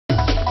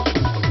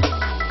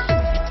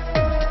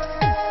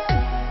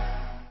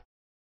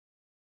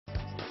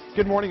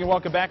Good morning and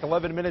welcome back.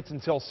 11 minutes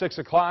until 6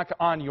 o'clock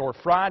on your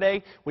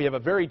Friday. We have a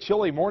very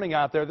chilly morning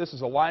out there. This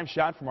is a live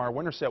shot from our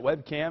Winterset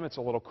webcam. It's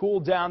a little cool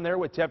down there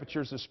with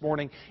temperatures this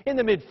morning in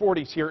the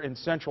mid-40s here in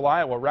central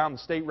Iowa. Around the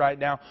state right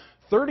now,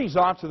 30s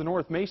off to the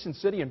north, Mason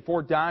City and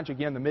Fort Dodge,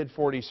 again the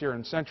mid-40s here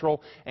in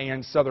central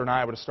and southern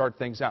Iowa to start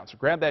things out. So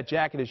grab that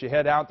jacket as you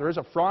head out. There is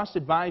a frost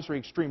advisory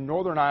extreme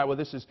northern Iowa.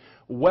 This is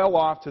well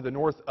off to the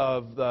north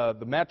of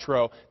the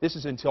metro. This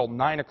is until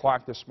 9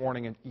 o'clock this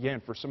morning, and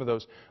again for some of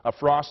those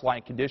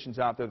frost-like conditions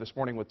out there this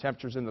morning with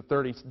temperatures in the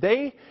 30s.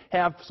 They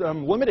have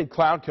some limited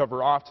cloud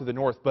cover off to the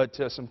north, but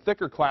some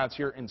thicker clouds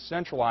here in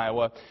central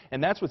Iowa,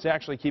 and that's what's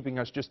actually keeping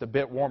us just a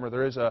bit warmer.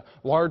 There is a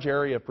large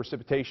area of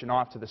precipitation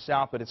off to the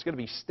south, but it's going to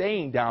be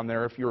staying down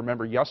there. If you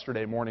remember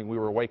yesterday morning, we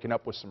were waking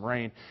up with some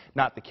rain.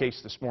 Not the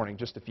case this morning,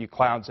 just a few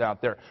clouds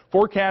out there.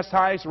 Forecast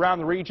highs around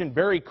the region,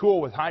 very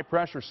cool with high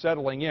pressure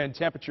settling in.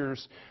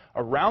 Temperatures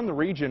around the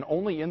region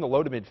only in the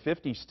low to mid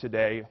 50s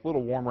today. A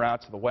little warmer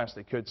out to the west.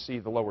 They could see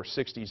the lower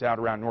 60s out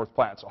around North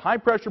Platte. So high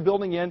pressure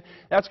building in.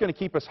 That's going to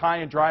keep us high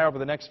and dry over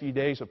the next few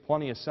days with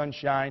plenty of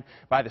sunshine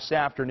by this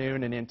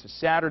afternoon and into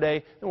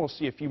Saturday. Then we'll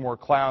see a few more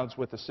clouds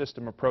with the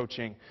system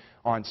approaching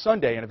on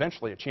Sunday and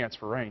eventually a chance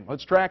for rain.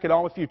 Let's track it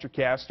all with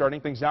Futurecast.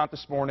 Starting things out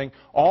this morning,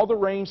 all the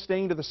rain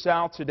staying to the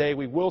south today.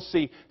 We will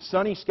see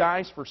sunny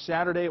skies for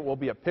Saturday. It will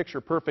be a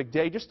picture-perfect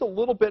day, just a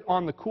little bit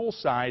on the cool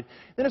side.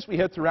 Then as we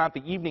head throughout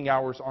the evening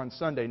hours on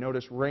Sunday,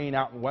 notice rain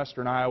out in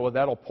western Iowa.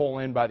 That'll pull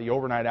in by the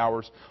overnight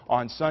hours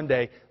on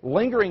Sunday,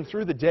 lingering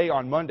through the day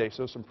on Monday.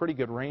 So some pretty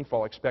good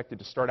rainfall expected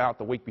to start out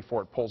the week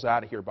before it pulls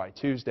out of here by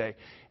Tuesday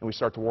and we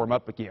start to warm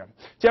up again.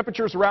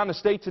 Temperatures around the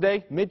state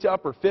today, mid to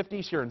upper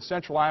 50s here in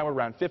central Iowa,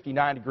 around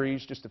 59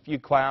 degrees, just a few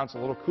clouds, a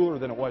little cooler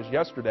than it was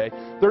yesterday.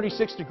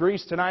 36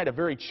 degrees tonight, a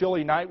very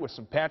chilly night with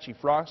some patchy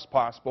frost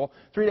possible.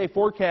 3-day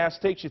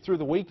forecast takes you through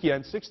the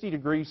weekend, 60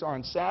 degrees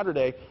on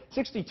Saturday,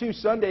 62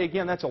 Sunday.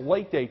 Again, that's a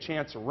late day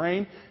chance of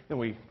rain. Then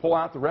we pull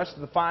out the rest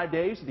of the 5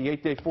 days of the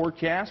 8-day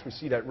forecast. We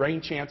see that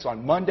rain chance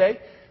on Monday,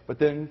 but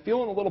then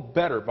feeling a little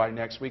better by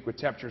next week with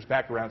temperatures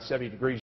back around 70 degrees.